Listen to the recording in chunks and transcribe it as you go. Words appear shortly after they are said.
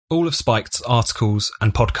All of Spiked's articles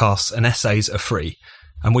and podcasts and essays are free,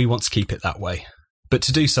 and we want to keep it that way. But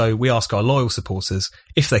to do so, we ask our loyal supporters,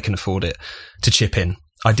 if they can afford it, to chip in,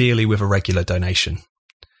 ideally with a regular donation.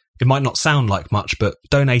 It might not sound like much, but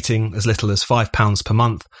donating as little as £5 per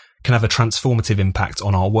month can have a transformative impact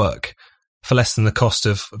on our work. For less than the cost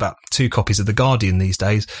of about 2 copies of The Guardian these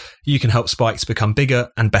days, you can help Spiked become bigger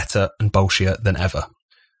and better and bolshier than ever.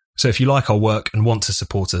 So if you like our work and want to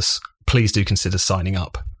support us, please do consider signing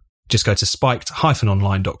up. Just go to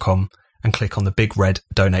spiked-online.com and click on the big red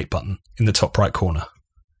donate button in the top right corner.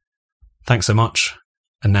 Thanks so much,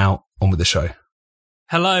 and now on with the show.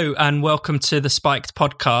 Hello and welcome to the Spiked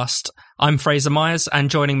podcast. I'm Fraser Myers, and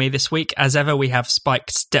joining me this week, as ever, we have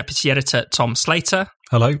Spiked's deputy editor Tom Slater.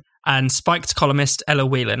 Hello. And Spiked columnist Ella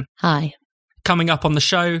Whelan. Hi. Coming up on the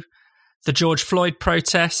show, the George Floyd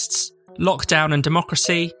protests, lockdown and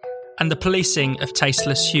democracy, and the policing of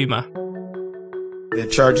tasteless humour. It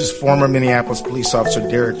charges former Minneapolis police officer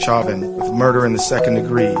Derek Chauvin with murder in the second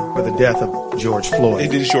degree for the death of George Floyd.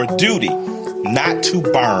 It is your duty not to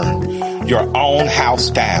burn your own house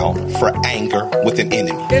down for anger with an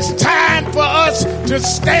enemy. It's time for us to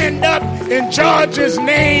stand up in George's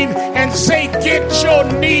name and say, get your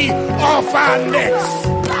knee off our necks.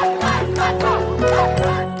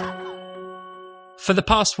 For the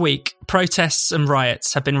past week, protests and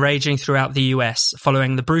riots have been raging throughout the US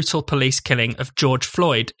following the brutal police killing of George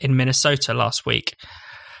Floyd in Minnesota last week.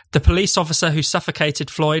 The police officer who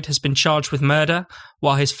suffocated Floyd has been charged with murder,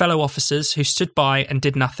 while his fellow officers who stood by and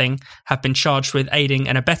did nothing have been charged with aiding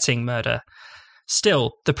and abetting murder.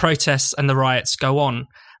 Still, the protests and the riots go on,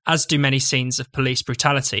 as do many scenes of police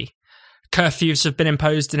brutality. Curfews have been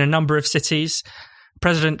imposed in a number of cities.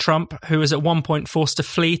 President Trump, who was at one point forced to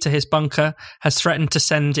flee to his bunker, has threatened to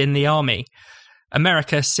send in the army.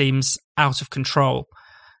 America seems out of control.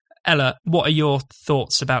 Ella, what are your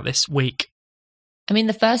thoughts about this week? I mean,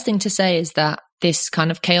 the first thing to say is that this kind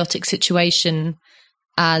of chaotic situation,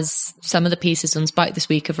 as some of the pieces on Spike this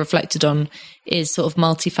week have reflected on, is sort of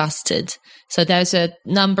multifaceted. So there's a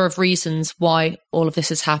number of reasons why all of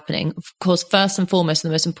this is happening. Of course, first and foremost,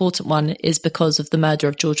 and the most important one is because of the murder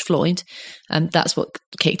of George Floyd. That's what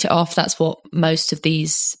kicked it off. That's what most of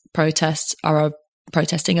these protests are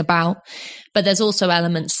protesting about. But there's also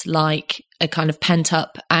elements like a kind of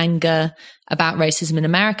pent-up anger about racism in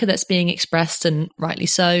America that's being expressed, and rightly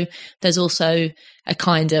so. There's also a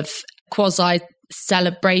kind of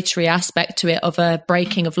quasi-celebratory aspect to it of a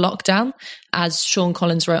breaking of lockdown. As Sean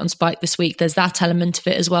Collins wrote on Spike this week, there's that element of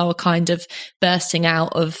it as well, a kind of bursting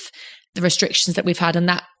out of the restrictions that we've had, and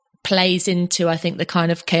that plays into, I think, the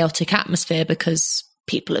kind of chaotic atmosphere because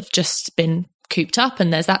people have just been cooped up,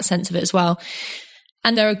 and there's that sense of it as well.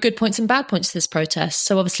 And there are good points and bad points to this protest.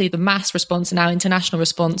 So obviously the mass response and now international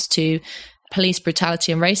response to police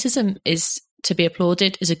brutality and racism is to be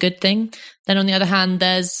applauded, is a good thing. Then on the other hand,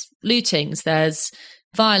 there's lootings, there's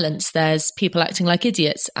violence, there's people acting like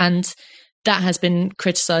idiots. And that has been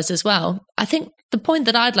criticised as well. I think the point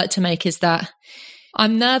that I'd like to make is that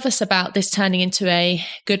I'm nervous about this turning into a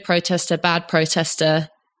good protester, bad protester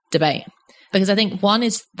debate. Because I think one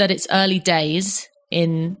is that it's early days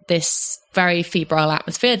in this very febrile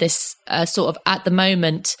atmosphere, this sort of, at the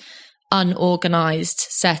moment, unorganised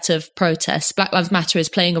set of protests. Black Lives Matter is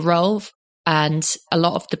playing a role, and a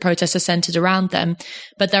lot of the protests are centred around them.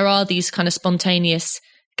 But there are these kind of spontaneous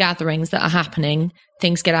gatherings that are happening.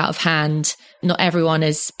 Things get out of hand. Not everyone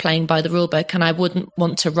is playing by the rule book, and I wouldn't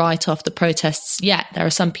want to write off the protests yet. There are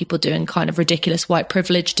some people doing kind of ridiculous white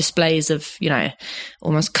privilege displays of,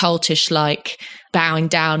 almost cultish, like bowing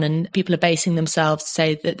down, and people are basing themselves to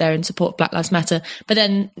say that they're in support of Black Lives Matter. But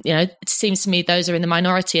then, it seems to me those are in the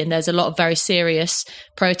minority, and there's a lot of very serious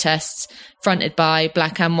protests fronted by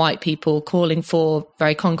black and white people calling for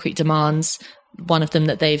very concrete demands. One of them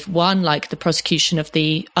that they've won, like the prosecution of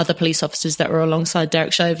the other police officers that were alongside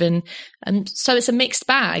Derek Chauvin. And so it's a mixed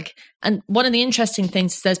bag. And one of the interesting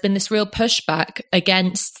things is there's been this real pushback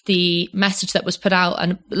against the message that was put out,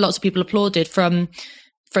 and lots of people applauded, from,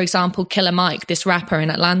 for example, Killer Mike, this rapper in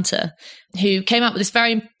Atlanta, who came up with this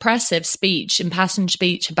very impressive speech, impassioned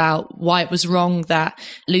speech about why it was wrong that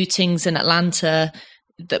lootings in Atlanta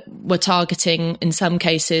that were targeting, in some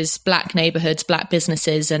cases, black neighborhoods, black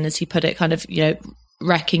businesses, and as he put it, kind of,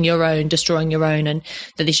 wrecking your own, destroying your own, and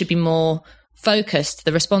that they should be more focused,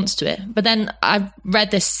 the response to it. But then I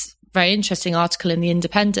read this very interesting article in The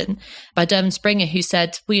Independent by Dermot Springer, who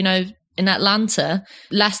said, well, in Atlanta,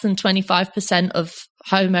 less than 25% of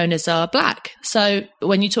homeowners are black. So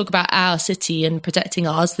when you talk about our city and protecting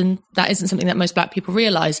ours, then that isn't something that most black people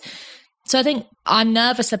realise. So I think I'm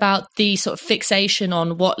nervous about the sort of fixation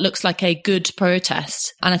on what looks like a good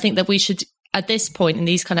protest. And I think that we should, at this point, in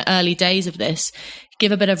these kind of early days of this,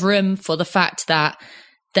 give a bit of room for the fact that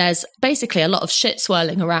there's basically a lot of shit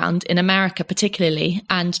swirling around in America, particularly.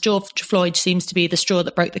 And George Floyd seems to be the straw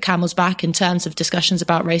that broke the camel's back in terms of discussions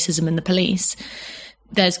about racism in the police.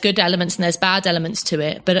 There's good elements and there's bad elements to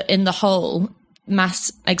it. But in the whole, mass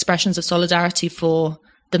expressions of solidarity for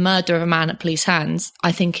the murder of a man at police hands,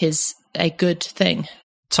 I think is a good thing.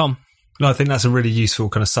 Tom? No, I think that's a really useful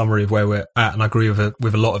kind of summary of where we're at, and I agree with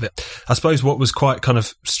a lot of it. I suppose what was quite kind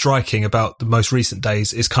of striking about the most recent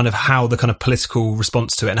days is kind of how the kind of political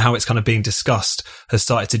response to it and how it's kind of being discussed has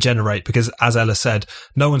started to generate, because as Ella said,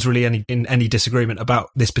 no one's really in any disagreement about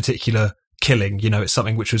this particular killing. You know, it's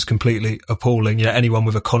something which was completely appalling. You know, anyone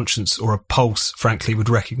with a conscience or a pulse, frankly, would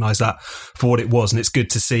recognise that for what it was. And it's good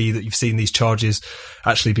to see that you've seen these charges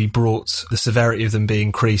actually be brought, the severity of them be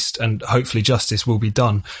increased, and hopefully justice will be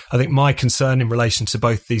done. I think my concern in relation to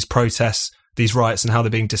both these protests, these riots, and how they're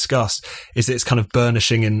being discussed is that it's kind of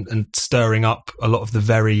burnishing and stirring up a lot of the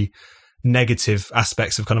very negative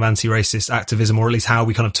aspects of kind of anti-racist activism, or at least how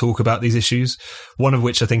we kind of talk about these issues. One of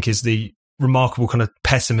which I think is the remarkable kind of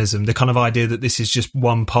pessimism, the kind of idea that this is just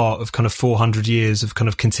one part of kind of 400 years of kind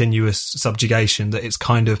of continuous subjugation, that it's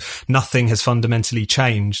kind of nothing has fundamentally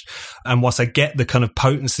changed. And whilst I get the kind of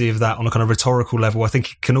potency of that on a kind of rhetorical level, I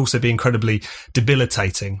think it can also be incredibly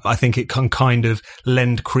debilitating. I think it can kind of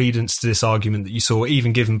lend credence to this argument that you saw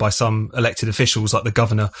even given by some elected officials like the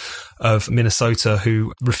governor of Minnesota,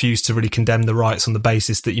 who refused to really condemn the riots on the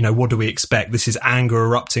basis that, you know, what do we expect? This is anger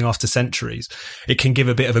erupting after centuries. It can give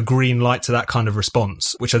a bit of a green light to that kind of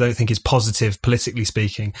response, which I don't think is positive politically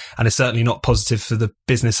speaking, and is certainly not positive for the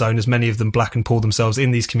business owners, many of them black and poor themselves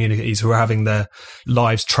in these communities, who are having their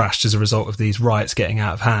lives trashed as a result of these riots getting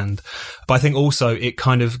out of hand. But I think also it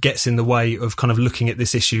kind of gets in the way of kind of looking at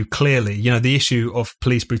this issue clearly. You know, the issue of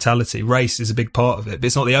police brutality, race is a big part of it, but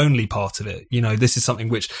it's not the only part of it. You know, this is something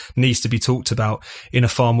which needs to be talked about in a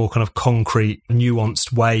far more kind of concrete,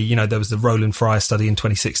 nuanced way. You know, there was the Roland Fryer study in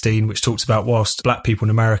 2016, which talks about whilst black people in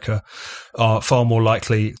America are far more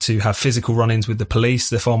likely to have physical run-ins with the police,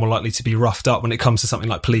 they're far more likely to be roughed up when it comes to something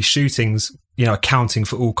like police shootings. You know, accounting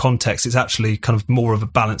for all context, it's actually kind of more of a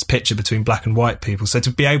balanced picture between black and white people. So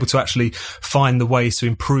to be able to actually find the ways to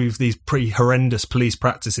improve these pretty horrendous police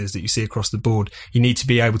practices that you see across the board, you need to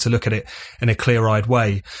be able to look at it in a clear-eyed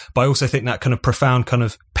way. But I also think that kind of profound kind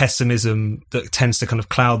of pessimism that tends to kind of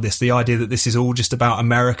cloud this, the idea that this is all just about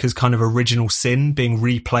America's kind of original sin being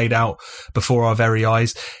replayed out before our very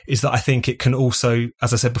eyes, is that I think it can also,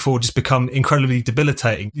 as I said before, just become incredibly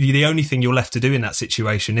debilitating. The only thing you're left to do in that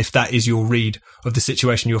situation, if that is your read of the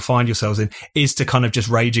situation you'll find yourselves in, is to kind of just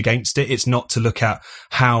rage against it. It's not to look at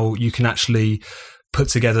how you can actually put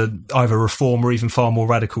together either reform or even far more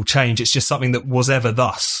radical change. It's just something that was ever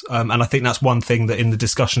thus. And I think that's one thing that in the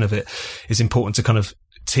discussion of it is important to kind of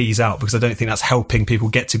tease out, because I don't think that's helping people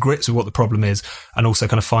get to grips with what the problem is and also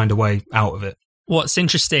kind of find a way out of it. What's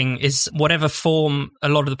interesting is whatever form a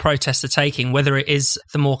lot of the protests are taking, whether it is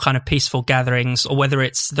the more kind of peaceful gatherings or whether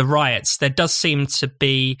it's the riots, there does seem to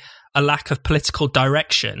be a lack of political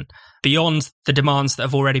direction beyond the demands that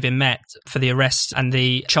have already been met for the arrest and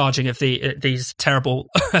the charging of these terrible,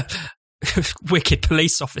 wicked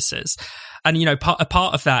police officers. And, you know, a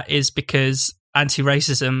part of that is because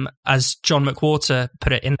anti-racism, as John McWhorter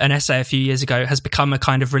put it in an essay a few years ago, has become a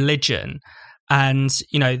kind of religion. And,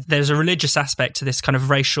 you know, there's a religious aspect to this kind of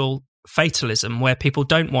racial fatalism where people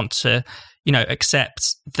don't want to, you know,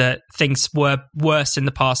 accept that things were worse in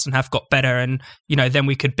the past and have got better, and, you know, then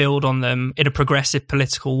we could build on them in a progressive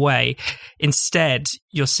political way. Instead,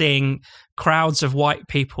 you're seeing crowds of white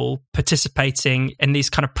people participating in these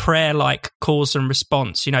kind of prayer-like cause and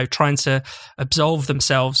response, you know, trying to absolve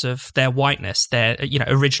themselves of their whiteness, their, you know,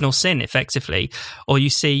 original sin, effectively. Or you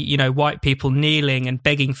see, you know, white people kneeling and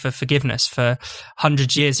begging for forgiveness for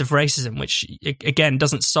hundreds of years of racism, which, again,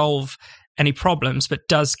 doesn't solve any problems, but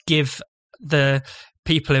does give the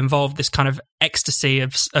people involved this kind of ecstasy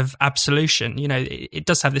of absolution. You know, it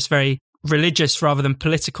does have this very religious rather than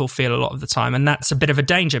political feel a lot of the time, and that's a bit of a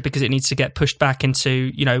danger because it needs to get pushed back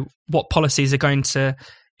into, you know, what policies are going to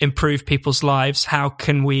improve people's lives, how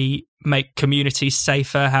can we make communities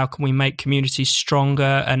safer, how can we make communities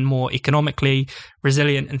stronger and more economically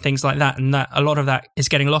resilient and things like that, and that a lot of that is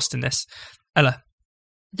getting lost in this. Ella?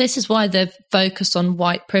 This is why the focus on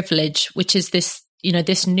white privilege, which is this, you know,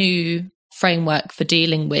 this new framework for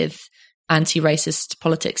dealing with anti-racist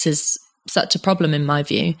politics, is such a problem, in my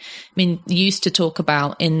view. I mean, you used to talk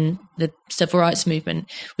about, in the civil rights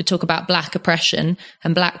movement, we talk about black oppression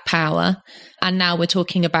and black power, and now we're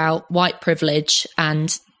talking about white privilege,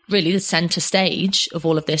 and really the center stage of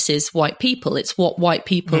all of this is white people. It's what white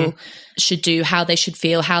people should do, how they should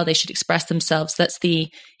feel, how they should express themselves. That's the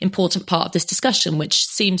important part of this discussion, which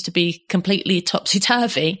seems to be completely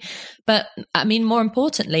topsy-turvy. But I mean, more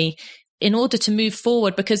importantly, in order to move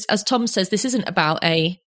forward, because as Tom says, this isn't about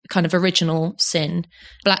a kind of original sin.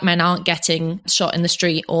 Black men aren't getting shot in the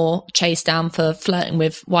street or chased down for flirting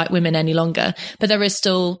with white women any longer, but there is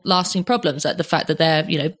still lasting problems, like the fact that they're,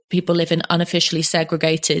 you know, people live in unofficially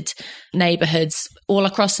segregated neighborhoods all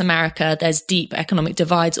across America. There's deep economic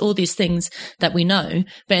divides, all these things that we know.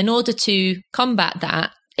 But in order to combat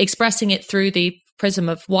that, expressing it through the prism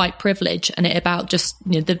of white privilege and it about just,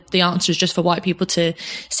 you know, the answer is just for white people to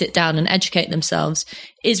sit down and educate themselves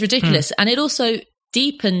is ridiculous. And it also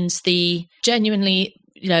deepens the genuinely,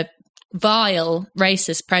 you know, vile,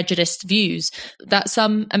 racist, prejudiced views that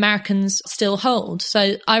some Americans still hold.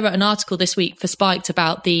 So I wrote an article this week for Spiked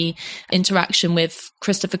about the interaction with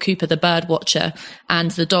Christopher Cooper, the bird watcher,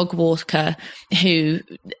 and the dog walker who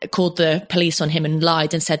called the police on him and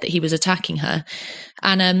lied and said that he was attacking her.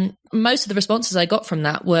 And most of the responses I got from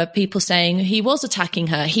that were people saying he was attacking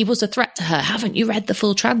her. He was a threat to her. Haven't you read the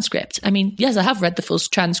full transcript? I mean, yes, I have read the full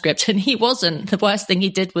transcript, and he wasn't. The worst thing he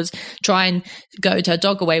did was try and goad her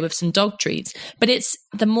dog away with some dog treats. But it's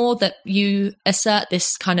the more that you assert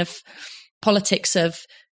this kind of politics of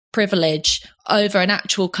privilege over an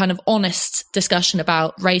actual kind of honest discussion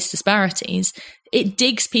about race disparities, it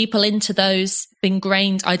digs people into those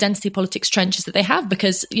ingrained identity politics trenches that they have.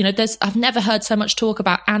 Because, you know, I've never heard so much talk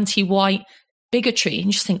about anti-white bigotry, and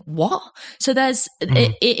you just think, what? So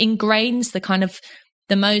it ingrains the kind of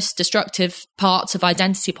the most destructive parts of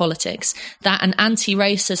identity politics, that an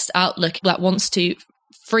anti-racist outlook that wants to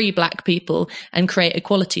free black people and create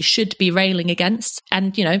equality should be railing against.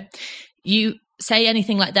 And, you know, you say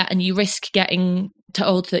anything like that and you risk getting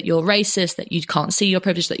told that you're racist, that you can't see your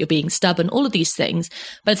privilege, that you're being stubborn, all of these things.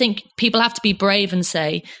 But I think people have to be brave and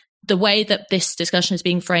say the way that this discussion is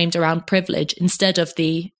being framed around privilege instead of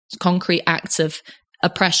the concrete acts of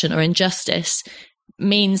oppression or injustice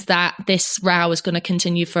means that this row is going to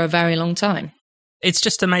continue for a very long time. It's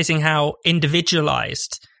just amazing how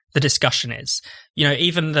individualized the discussion is. You know,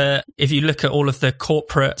 even if you look at all of the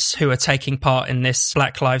corporates who are taking part in this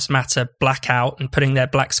Black Lives Matter blackout and putting their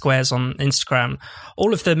black squares on Instagram,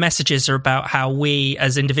 all of the messages are about how we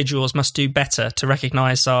as individuals must do better to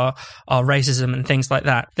recognize our racism and things like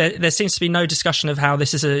that. There seems to be no discussion of how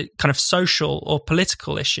this is a kind of social or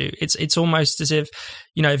political issue. It's almost as if,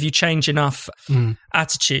 you know, if you change enough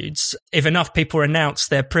attitudes, if enough people renounce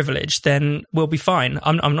their privilege, then we'll be fine.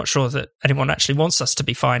 I'm not sure that anyone actually wants us to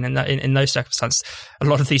be fine in those circumstances. A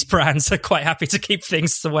lot of these brands are quite happy to keep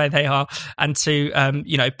things the way they are and to,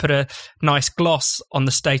 you know, put a nice gloss on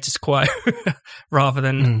the status quo rather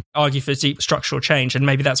than argue for deep structural change. And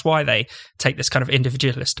maybe that's why they take this kind of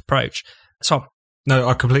individualist approach. Tom? No,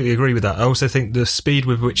 I completely agree with that. I also think the speed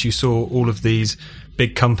with which you saw all of these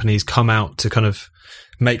big companies come out to kind of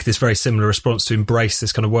make this very similar response to embrace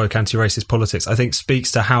this kind of woke anti-racist politics, I think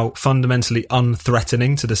speaks to how fundamentally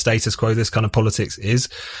unthreatening to the status quo this kind of politics is.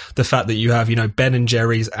 The fact that you have, you know, Ben and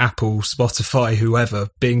Jerry's, Apple, Spotify, whoever,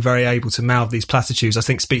 being very able to mouth these platitudes, I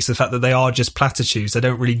think speaks to the fact that they are just platitudes. They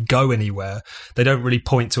don't really go anywhere. They don't really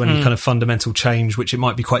point to any kind of fundamental change, which it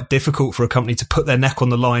might be quite difficult for a company to put their neck on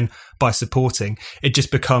the line by supporting. It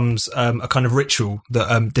just becomes a kind of ritual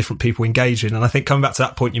that different people engage in. And I think coming back to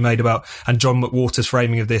that point you made about, and John McWhorter's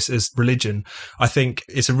framing of this as religion, I think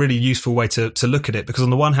it's a really useful way to look at it, because on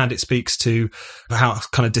the one hand it speaks to how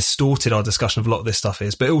kind of distorted our discussion of a lot of this stuff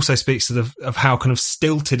is, but it also speaks to of how kind of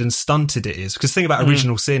stilted and stunted it is. Because the thing about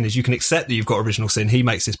original sin is you can accept that you've got original sin. He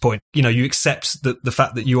makes this point, you know, you accept the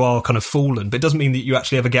fact that you are kind of fallen, but it doesn't mean that you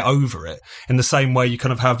actually ever get over it. In the same way you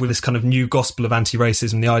kind of have with this kind of new gospel of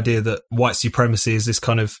anti-racism, the idea that white supremacy is this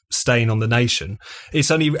kind of stain on the nation.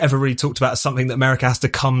 It's only ever really talked about as something that America has to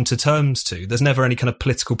come to terms to. There's never any kind of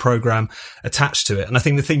political program attached to it. And I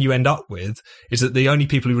think the thing you end up with is that the only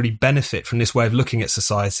people who really benefit from this way of looking at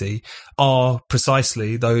society are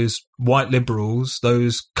precisely those white liberals,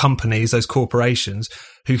 those companies, those corporations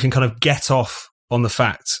who can kind of get off on the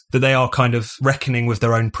fact that they are kind of reckoning with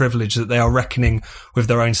their own privilege, that they are reckoning with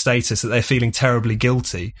their own status, that they're feeling terribly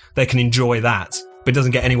guilty. They can enjoy that, but it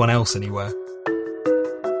doesn't get anyone else anywhere.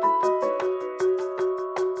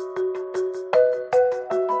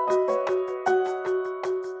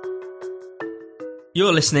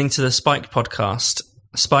 You're listening to the Spiked podcast.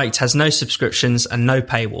 Spiked has no subscriptions and no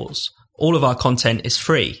paywalls. All of our content is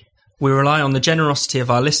free. We rely on the generosity of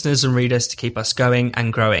our listeners and readers to keep us going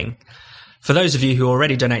and growing. For those of you who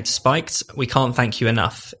already donate to Spiked, we can't thank you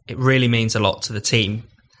enough. It really means a lot to the team.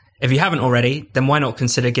 If you haven't already, then why not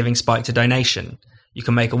consider giving Spiked a donation? You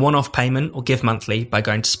can make a one-off payment or give monthly by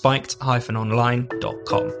going to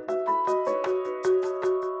spiked-online.com.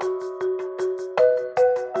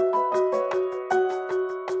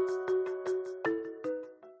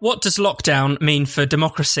 What does lockdown mean for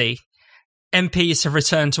democracy? MPs have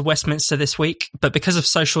returned to Westminster this week, but because of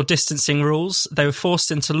social distancing rules, they were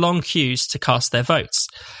forced into long queues to cast their votes.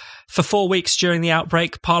 For 4 weeks during the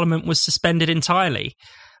outbreak, Parliament was suspended entirely.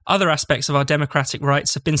 Other aspects of our democratic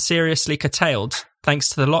rights have been seriously curtailed, thanks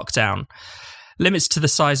to the lockdown. Limits to the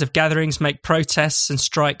size of gatherings make protests and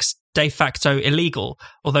strikes de facto illegal,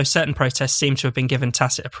 although certain protests seem to have been given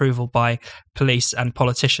tacit approval by police and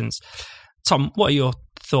politicians. Tom, what are your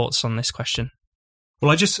thoughts on this question? Well,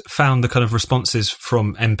 I just found the kind of responses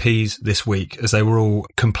from MPs this week as they were all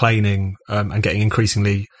complaining and getting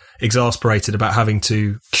increasingly exasperated about having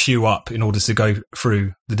to queue up in order to go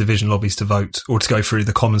through the division lobbies to vote, or to go through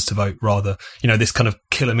the Commons to vote, rather. You know, this kind of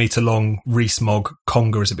kilometre-long Rees-Mogg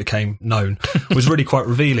conga, as it became known, was really quite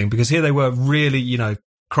revealing, because here they were really, you know,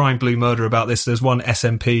 crying blue murder about this. There's one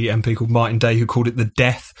SNP MP called Martin Day who called it the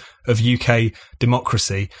death of UK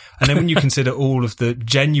democracy. And then when you consider all of the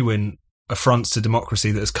genuine affronts to democracy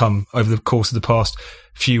that has come over the course of the past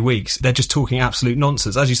few weeks, they're just talking absolute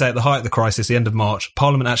nonsense. As you say, at the height of the crisis, the end of March,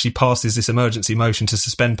 Parliament actually passes this emergency motion to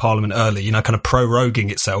suspend Parliament early, you know, kind of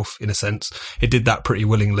proroguing itself in a sense. It did that pretty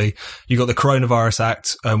willingly. You got the Coronavirus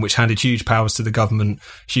Act, which handed huge powers to the government,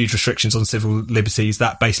 huge restrictions on civil liberties.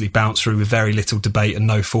 That basically bounced through with very little debate and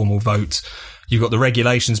no formal vote. You've got the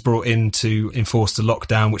regulations brought in to enforce the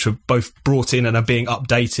lockdown, which were both brought in and are being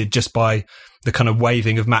updated just by the kind of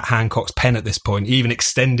waving of Matt Hancock's pen at this point. He even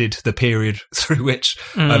extended the period through which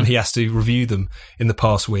he has to review them in the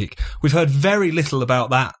past week. We've heard very little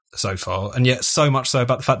about that so far, and yet so much so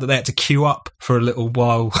about the fact that they had to queue up for a little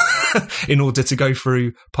while in order to go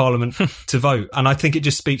through Parliament to vote. And I think it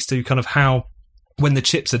just speaks to kind of how, when the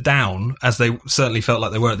chips are down, as they certainly felt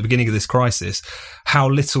like they were at the beginning of this crisis, how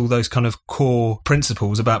little those kind of core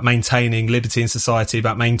principles about maintaining liberty in society,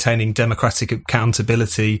 about maintaining democratic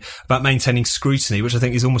accountability, about maintaining scrutiny, which I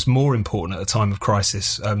think is almost more important at a time of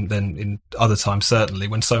crisis than in other times, certainly,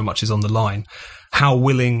 when so much is on the line, how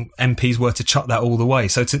willing MPs were to chuck that all the way.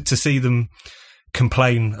 So to see them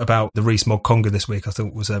complain about the Rees-Mogg conga this week, I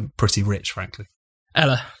thought was pretty rich, frankly.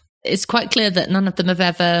 Ella? It's quite clear that none of them have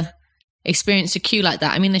ever experienced a queue like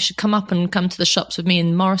that. I mean, they should come to the shops with me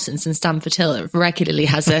in Morrison's in Stamford Hill. It regularly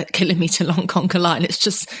has a kilometre-long conga line. It's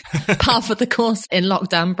just par for the course in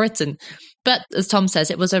lockdown Britain. But as Tom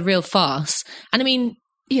says, it was a real farce. And I mean,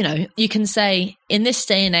 you know, you can say, in this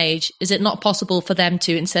day and age, is it not possible for them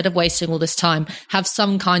to, instead of wasting all this time, have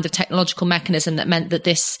some kind of technological mechanism that meant that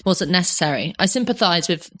this wasn't necessary? I sympathise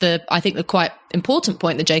with the quite important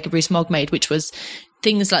point that Jacob Rees-Mogg made, which was,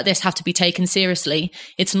 things like this have to be taken seriously.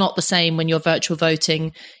 It's not the same when you're virtual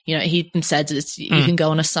voting. You know, he said you can go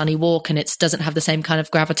on a sunny walk and it doesn't have the same kind of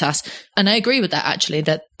gravitas. And I agree with that, actually,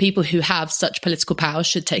 that people who have such political power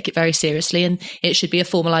should take it very seriously and it should be a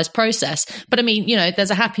formalised process. But I mean, you know, there's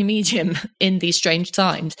a happy medium in these strange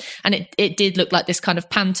times. And it did look like this kind of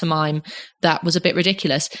pantomime that was a bit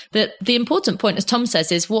ridiculous. But the important point, as Tom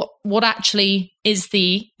says, is what actually is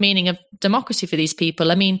the meaning of democracy for these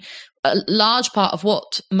people? I mean, a large part of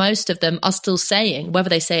what most of them are still saying, whether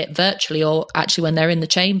they say it virtually or actually when they're in the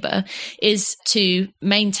chamber, is to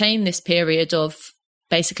maintain this period of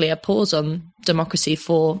basically a pause on democracy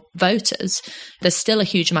for voters. There's still a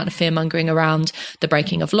huge amount of fear-mongering around the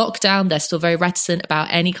breaking of lockdown. They're still very reticent about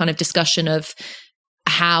any kind of discussion of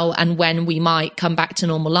how and when we might come back to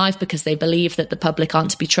normal life, because they believe that the public aren't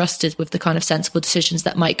to be trusted with the kind of sensible decisions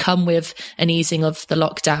that might come with an easing of the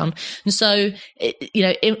lockdown. And so, you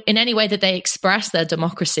know, in any way that they express their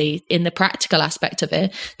democracy in the practical aspect of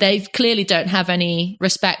it, they clearly don't have any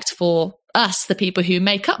respect for us, the people who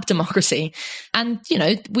make up democracy. And, you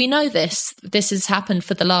know, we know this has happened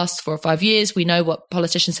for the last 4 or 5 years. We know what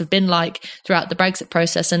politicians have been like throughout the Brexit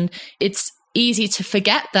process. And it's easy to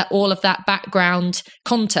forget that all of that background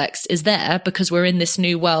context is there because we're in this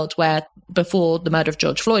new world where before the murder of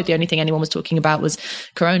George Floyd, the only thing anyone was talking about was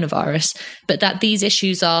coronavirus, but that these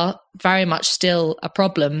issues are very much still a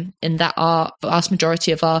problem in that our vast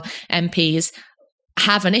majority of our MPs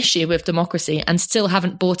have an issue with democracy and still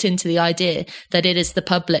haven't bought into the idea that it is the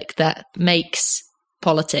public that makes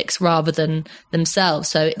politics rather than themselves.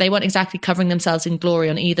 So they weren't exactly covering themselves in glory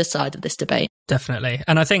on either side of this debate. Definitely.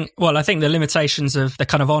 And I think the limitations of the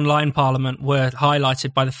kind of online parliament were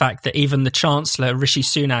highlighted by the fact that even the Chancellor, Rishi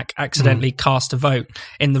Sunak, accidentally cast a vote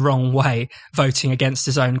in the wrong way, voting against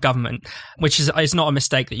his own government, which is not a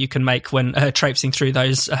mistake that you can make when traipsing through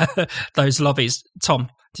those lobbies. Tom,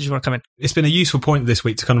 did you want to come in? It's been a useful point this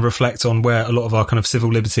week to kind of reflect on where a lot of our kind of civil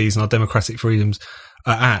liberties and our democratic freedoms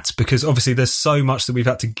are at, because obviously there's so much that we've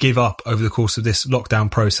had to give up over the course of this lockdown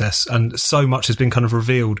process, and so much has been kind of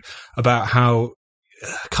revealed about how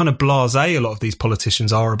kind of blasé a lot of these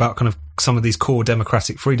politicians are about kind of some of these core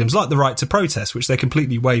democratic freedoms, like the right to protest, which they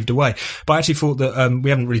completely waved away. But I actually thought that we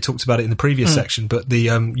haven't really talked about it in the previous section, but the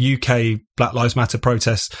UK Black Lives Matter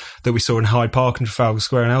protests that we saw in Hyde Park and Trafalgar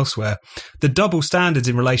Square and elsewhere, the double standards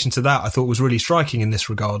in relation to that I thought was really striking in this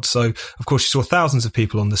regard. So, of course, you saw thousands of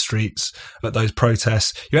people on the streets at those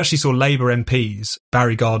protests. You actually saw Labour MPs,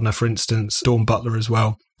 Barry Gardiner, for instance, Dawn Butler as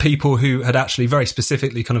well, people who had actually very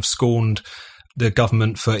specifically kind of scorned the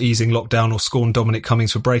government for easing lockdown or scorned Dominic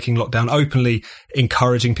Cummings for breaking lockdown, openly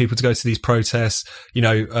encouraging people to go to these protests,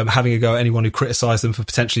 having a go at anyone who criticised them for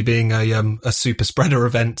potentially being a super spreader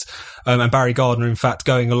event. And Barry Gardiner, in fact,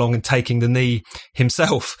 going along and taking the knee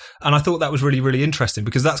himself. And I thought that was really, really interesting,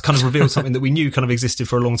 because that's kind of revealed something that we knew kind of existed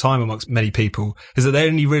for a long time amongst many people, is that they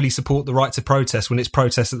only really support the right to protest when it's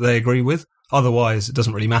protests that they agree with. Otherwise, it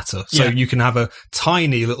doesn't really matter. So you can have a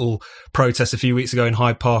tiny little protest a few weeks ago in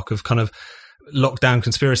Hyde Park of kind of lockdown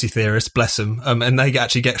conspiracy theorists, bless them, and they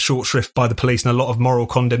actually get short shrift by the police and a lot of moral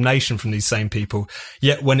condemnation from these same people.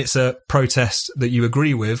 Yet when it's a protest that you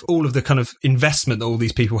agree with, all of the kind of investment that all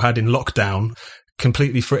these people had in lockdown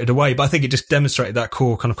completely frittered away. But I think it just demonstrated that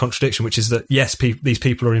core kind of contradiction, which is that, yes, these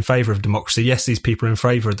people are in favour of democracy. Yes, these people are in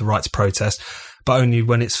favour of the right to protest, but only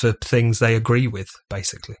when it's for things they agree with,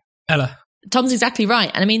 basically. Ella? Tom's exactly right.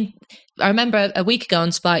 And I mean, I remember a week ago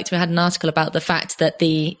on Spiked, we had an article about the fact that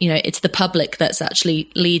it's the public that's actually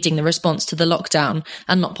leading the response to the lockdown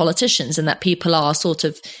and not politicians, and that people are sort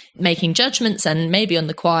of making judgments and maybe on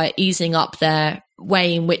the quiet easing up their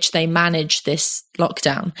way in which they manage this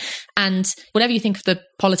lockdown. And whatever you think of the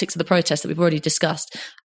politics of the protest that we've already discussed,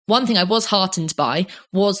 one thing I was heartened by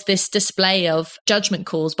was this display of judgment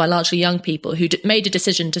calls by largely young people who made a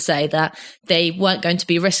decision to say that they weren't going to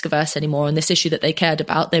be risk averse anymore on this issue that they cared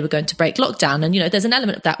about. They were going to break lockdown. And, there's an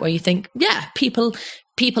element of that where you think, yeah, people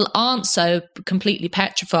aren't so completely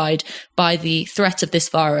petrified by the threat of this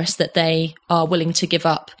virus that they are willing to give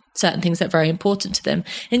up certain things that are very important to them.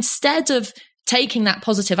 Instead of taking that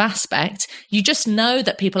positive aspect, you just know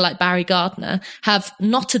that people like Barry Gardiner have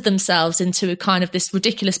knotted themselves into a kind of this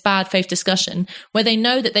ridiculous bad faith discussion where they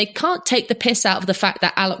know that they can't take the piss out of the fact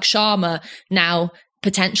that Alok Sharma now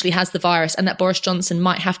potentially has the virus and that Boris Johnson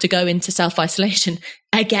might have to go into self-isolation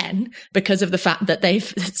again because of the fact that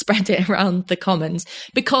they've spread it around the Commons,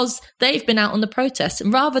 because they've been out on the protests.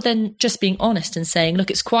 And rather than just being honest and saying,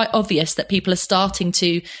 look, it's quite obvious that people are starting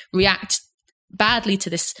to react badly to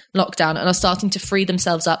this lockdown and are starting to free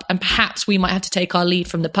themselves up, and perhaps we might have to take our lead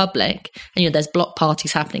from the public, and there's block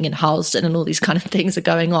parties happening in Harlesden and all these kind of things are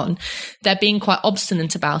going on, they're being quite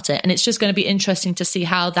obstinate about it. And it's just going to be interesting to see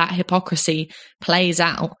how that hypocrisy plays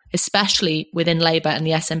out, especially within Labour and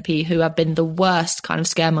the SNP, who have been the worst kind of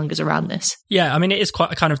scaremongers around this. Yeah, I mean, it is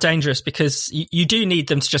quite kind of dangerous, because you do need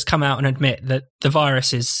them to just come out and admit that the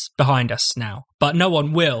virus is behind us now. But no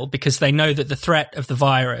one will, because they know that the threat of the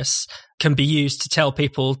virus can be used to tell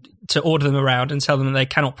people to order them around and tell them that they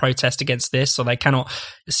cannot protest against this, or they cannot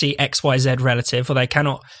see XYZ relative, or they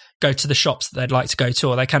cannot go to the shops that they'd like to go to,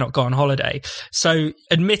 or they cannot go on holiday. So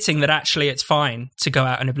admitting that actually it's fine to go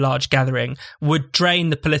out in a large gathering would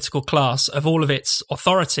drain the political class of all of its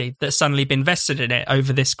authority that's suddenly been vested in it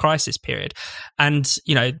over this crisis period. And,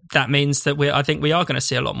 that means that I think we are going to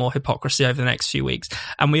see a lot more hypocrisy over the next few weeks.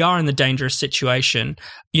 And we are in the dangerous situation,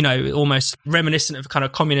 almost reminiscent of kind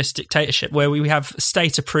of communist dictatorship, where we have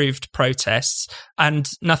state-approved protests and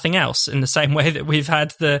nothing else, in the same way that we've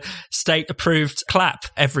had the state-approved clap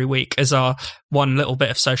every week as our one little bit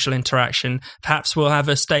of social interaction. Perhaps we'll have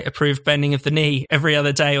a state-approved bending of the knee every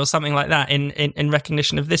other day or something like that in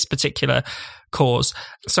recognition of this particular cause.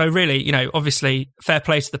 So really, obviously, fair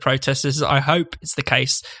play to the protesters. I hope it's the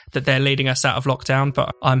case that they're leading us out of lockdown,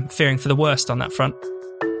 but I'm fearing for the worst on that front.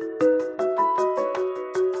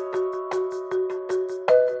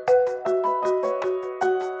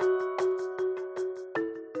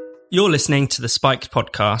 You're listening to the Spiked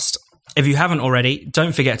podcast. If you haven't already,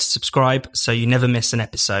 don't forget to subscribe so you never miss an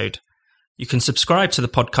episode. You can subscribe to the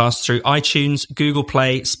podcast through iTunes, Google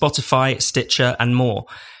Play, Spotify, Stitcher, and more.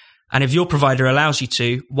 And if your provider allows you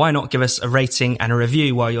to, why not give us a rating and a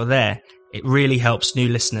review while you're there? It really helps new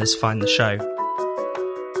listeners find the show.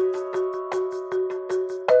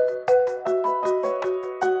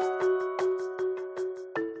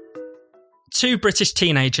 2 British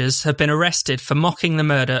teenagers have been arrested for mocking the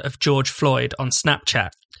murder of George Floyd on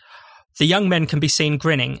Snapchat. The young men can be seen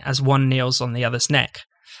grinning as one kneels on the other's neck.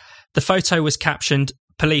 The photo was captioned,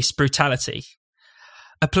 "Police Brutality."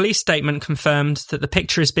 A police statement confirmed that the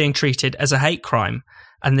picture is being treated as a hate crime,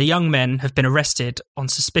 and the young men have been arrested on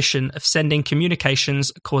suspicion of sending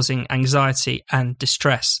communications causing anxiety and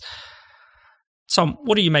distress. Tom,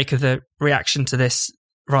 what do you make of the reaction to this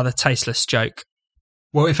rather tasteless joke?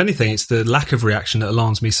 Well, if anything, it's the lack of reaction that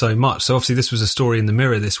alarms me so much. So obviously this was a story in the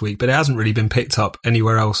Mirror this week, but it hasn't really been picked up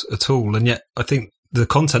anywhere else at all. And yet I think the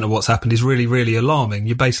content of what's happened is really, really alarming.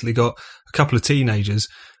 You basically got a couple of teenagers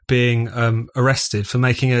being arrested for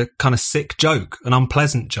making a kind of sick joke, an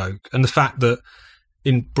unpleasant joke. And the fact that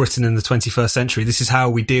in Britain in the 21st century, this is how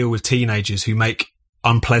we deal with teenagers who make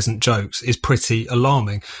unpleasant jokes is pretty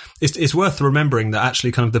alarming. It's worth remembering that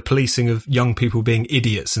actually kind of the policing of young people being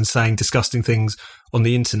idiots and saying disgusting things on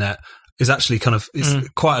the internet is actually kind of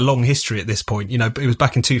quite a long history at this point. You know, it was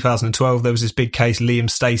back in 2012. There was this big case, Liam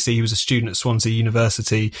Stacey. He was a student at Swansea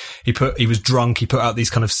University. He was drunk. He put out these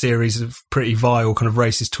kind of series of pretty vile kind of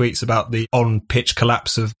racist tweets about the on-pitch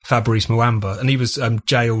collapse of Fabrice Muamba, and he was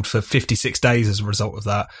jailed for 56 days as a result of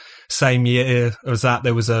that. Same year as that,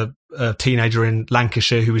 there was a teenager in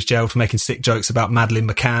Lancashire who was jailed for making sick jokes about Madeleine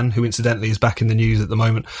McCann, who incidentally is back in the news at the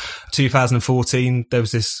moment. 2014, there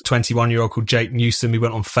was this 21-year-old called Jake Newsom who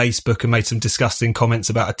went on Facebook and made some disgusting comments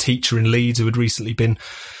about a teacher in Leeds who had recently been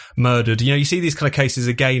murdered. You know, you see these kind of cases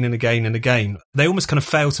again and again and again. They almost kind of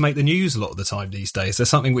fail to make the news a lot of the time these days. There's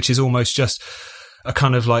something which is almost just a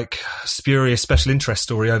kind of like spurious special interest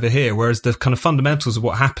story over here, whereas the kind of fundamentals of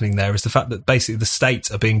what's happening there is the fact that basically the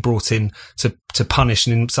state are being brought in to punish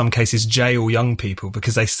and in some cases jail young people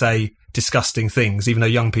because they say disgusting things, even though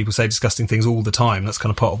young people say disgusting things all the time. That's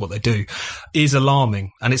kind of part of what they do, is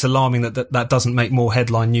alarming. And it's alarming that doesn't make more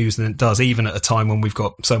headline news than it does, even at a time when we've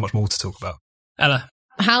got so much more to talk about. Ella?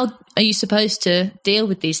 How are you supposed to deal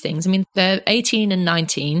with these things? I mean, they're 18 and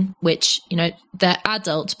 19, which, you know, they're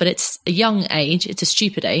adults, but it's a young age. It's a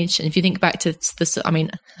stupid age. And if you think back to this, I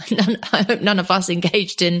mean, I hope none of us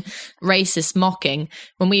engaged in racist mocking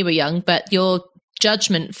when we were young, but your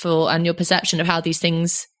judgment for and your perception of how these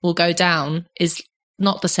things will go down is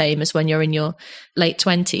not the same as when you're in your late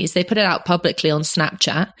 20s. They put it out publicly on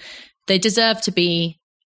Snapchat. They deserve to be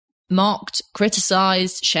mocked,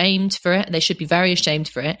 criticized, shamed for it. They should be very ashamed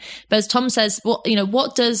for it. But as Tom says, what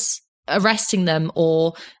does arresting them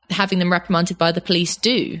or having them reprimanded by the police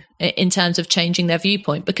do in terms of changing their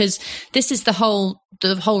viewpoint? Because this is the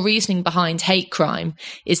whole reasoning behind hate crime,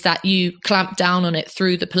 is that you clamp down on it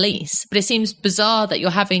through the police. But it seems bizarre that you're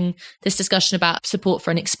having this discussion about support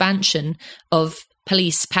for an expansion of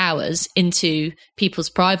police powers into people's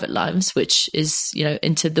private lives, which is, you know,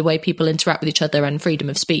 into the way people interact with each other and freedom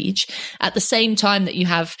of speech, at the same time that you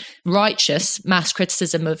have righteous mass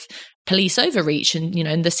criticism of police overreach and, you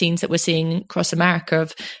know, in the scenes that we're seeing across America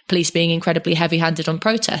of police being incredibly heavy-handed on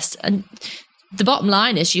protests. And the bottom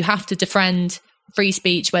line is you have to defend free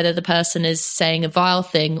speech, whether the person is saying a vile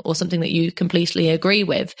thing or something that you completely agree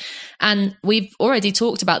with. And we've already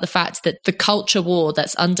talked about the fact that the culture war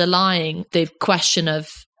that's underlying the question of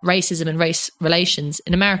racism and race relations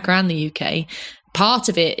in America and the UK, part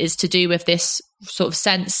of it is to do with this sort of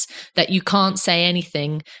sense that you can't say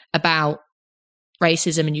anything about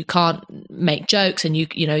racism and you can't make jokes and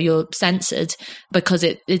you're censored because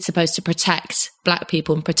it's supposed to protect black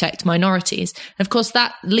people and protect minorities. And of course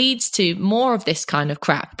that leads to more of this kind of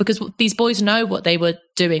crap because these boys know what they were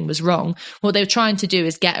doing was wrong. What they were trying to do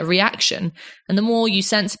is get a reaction, and the more you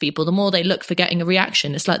censor people, the more they look for getting a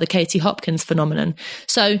reaction. It's like the Katie Hopkins phenomenon.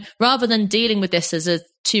 So rather than dealing with this as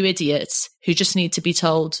two idiots who just need to be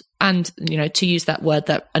told, and, you know, to use that word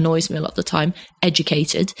that annoys me a lot of the time,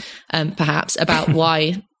 educated, perhaps, about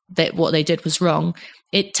why what they did was wrong,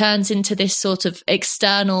 it turns into this sort of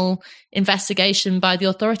external investigation by the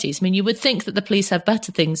authorities. I mean, you would think that the police have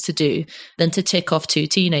better things to do than to tick off two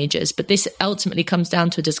teenagers, but this ultimately comes down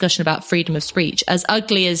to a discussion about freedom of speech. As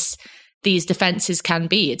ugly as these defences can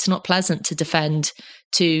be, it's not pleasant to defend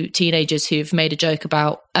two teenagers who've made a joke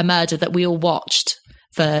about a murder that we all watched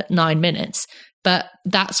for 9 minutes. But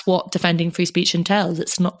that's what defending free speech entails.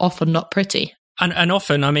 It's often not pretty. And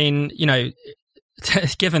often, I mean, you know,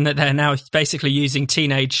 given that they're now basically using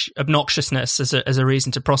teenage obnoxiousness as a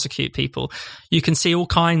reason to prosecute people, you can see all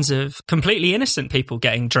kinds of completely innocent people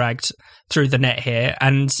getting dragged through the net here.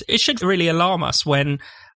 And it should really alarm us when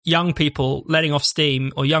young people letting off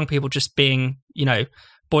steam or young people just being, you know,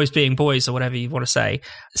 boys being boys, or whatever you want to say,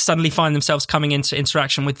 suddenly find themselves coming into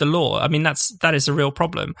interaction with the law. I mean, that is a real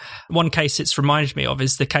problem. One case it's reminded me of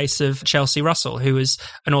is the case of Chelsea Russell, who was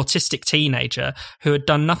an autistic teenager who had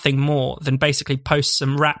done nothing more than basically post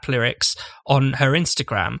some rap lyrics on her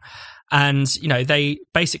Instagram. And, they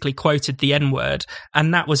basically quoted the N-word,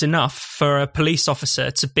 and that was enough for a police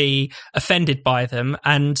officer to be offended by them.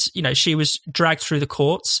 And, she was dragged through the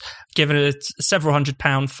courts, given a several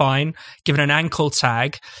 £100 fine, given an ankle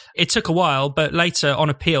tag. It took a while, but later on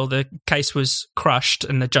appeal, the case was crushed,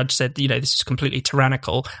 and the judge said, this is completely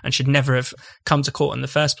tyrannical and should never have come to court in the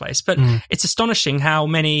first place. But it's astonishing how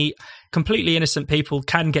many completely innocent people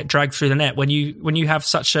can get dragged through the net when you have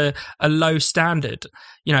such a low standard.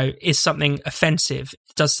 Is something offensive?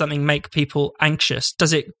 Does something make people anxious?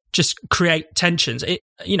 Does it just create tensions?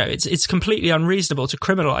 It's completely unreasonable to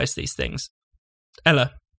criminalize these things.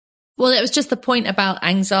 Ella. Well, it was just the point about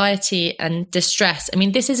anxiety and distress. I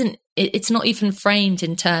mean, it's not even framed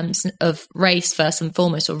in terms of race first and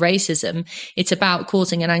foremost, or racism. It's about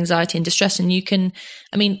causing an anxiety and distress.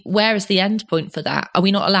 And where is the end point for that? Are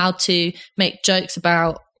we not allowed to make jokes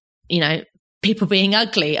about, people being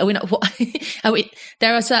ugly? Are we not?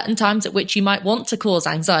 There are certain times at which you might want to cause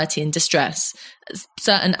anxiety and distress.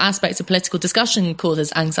 Certain aspects of political discussion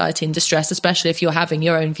causes anxiety and distress, especially if you're having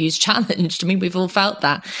your own views challenged. I mean, we've all felt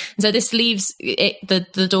that. And so this leaves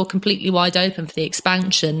the door completely wide open for the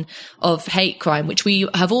expansion of hate crime, which we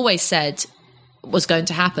have always said was going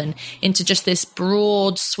to happen, into just this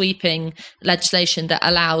broad sweeping legislation that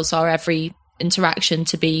allows our every interaction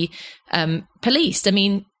to be policed. I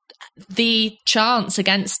mean, the chants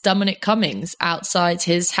against Dominic Cummings outside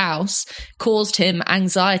his house caused him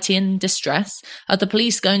anxiety and distress. Are the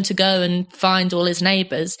police going to go and find all his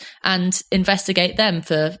neighbours and investigate them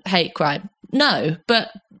for hate crime? No,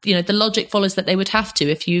 but the logic follows that they would have to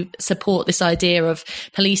if you support this idea of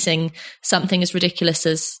policing something as ridiculous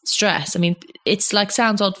as stress. I mean, it's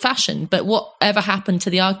sounds old-fashioned, but whatever happened to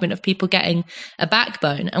the argument of people getting a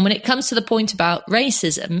backbone? And when it comes to the point about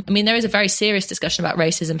racism, I mean, there is a very serious discussion about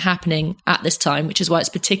racism happening at this time, which is why it's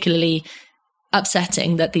particularly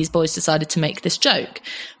upsetting that these boys decided to make this joke.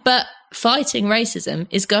 But fighting racism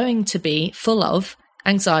is going to be full of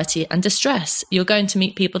anxiety and distress. You're going to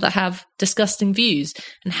meet people that have disgusting views.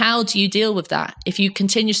 And how do you deal with that? If you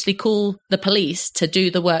continuously call the police to do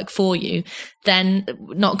the work for you, then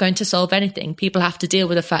not going to solve anything. People have to deal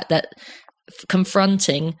with the fact that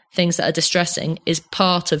confronting things that are distressing is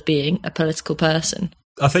part of being a political person.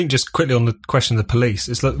 I think just quickly on the question of the police,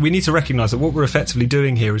 it's we need to recognise that what we're effectively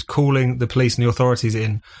doing here is calling the police and the authorities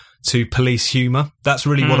in to police humour. That's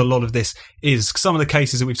really what a lot of this is. Some of the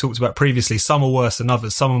cases that we've talked about previously, some are worse than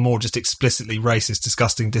others. Some are more just explicitly racist,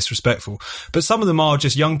 disgusting, disrespectful. But some of them are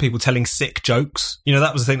just young people telling sick jokes.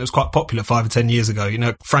 That was the thing that was quite popular 5 or 10 years ago.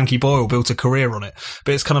 Frankie Boyle built a career on it.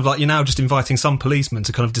 But it's kind of you're now just inviting some policeman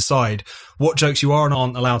to kind of decide what jokes you are and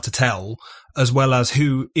aren't allowed to tell, as well as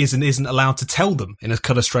who is and isn't allowed to tell them in a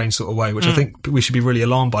kind of strange sort of way, which I think we should be really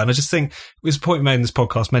alarmed by. And I just think, it was a point made in this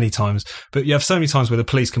podcast many times, but you have so many times where the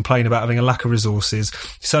police complain about having a lack of resources,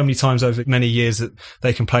 so many times over many years that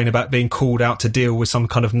they complain about being called out to deal with some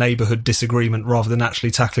kind of neighbourhood disagreement rather than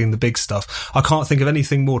actually tackling the big stuff. I can't think of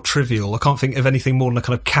anything more trivial. I can't think of anything more than a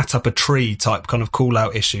kind of cat up a tree type kind of call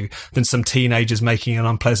out issue than some teenagers making an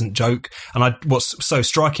unpleasant joke. And what's so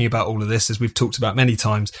striking about all of this, as we've talked about many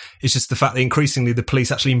times, is just the fact that increasingly the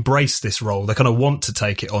police actually embrace this role. They kind of want to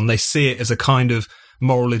take it on. They see it as a kind of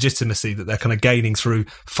moral legitimacy that they're kind of gaining through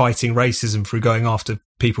fighting racism, through going after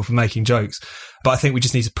people for making jokes. But I think we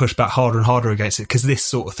just need to push back harder and harder against it, because this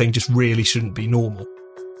sort of thing just really shouldn't be normal.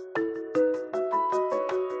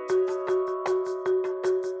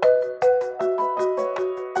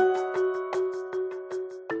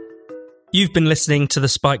 You've been listening to the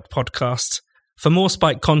Spiked podcast. For more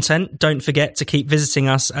Spiked content, don't forget to keep visiting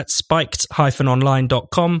us at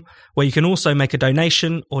spiked-online.com, where you can also make a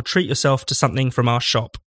donation or treat yourself to something from our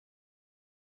shop.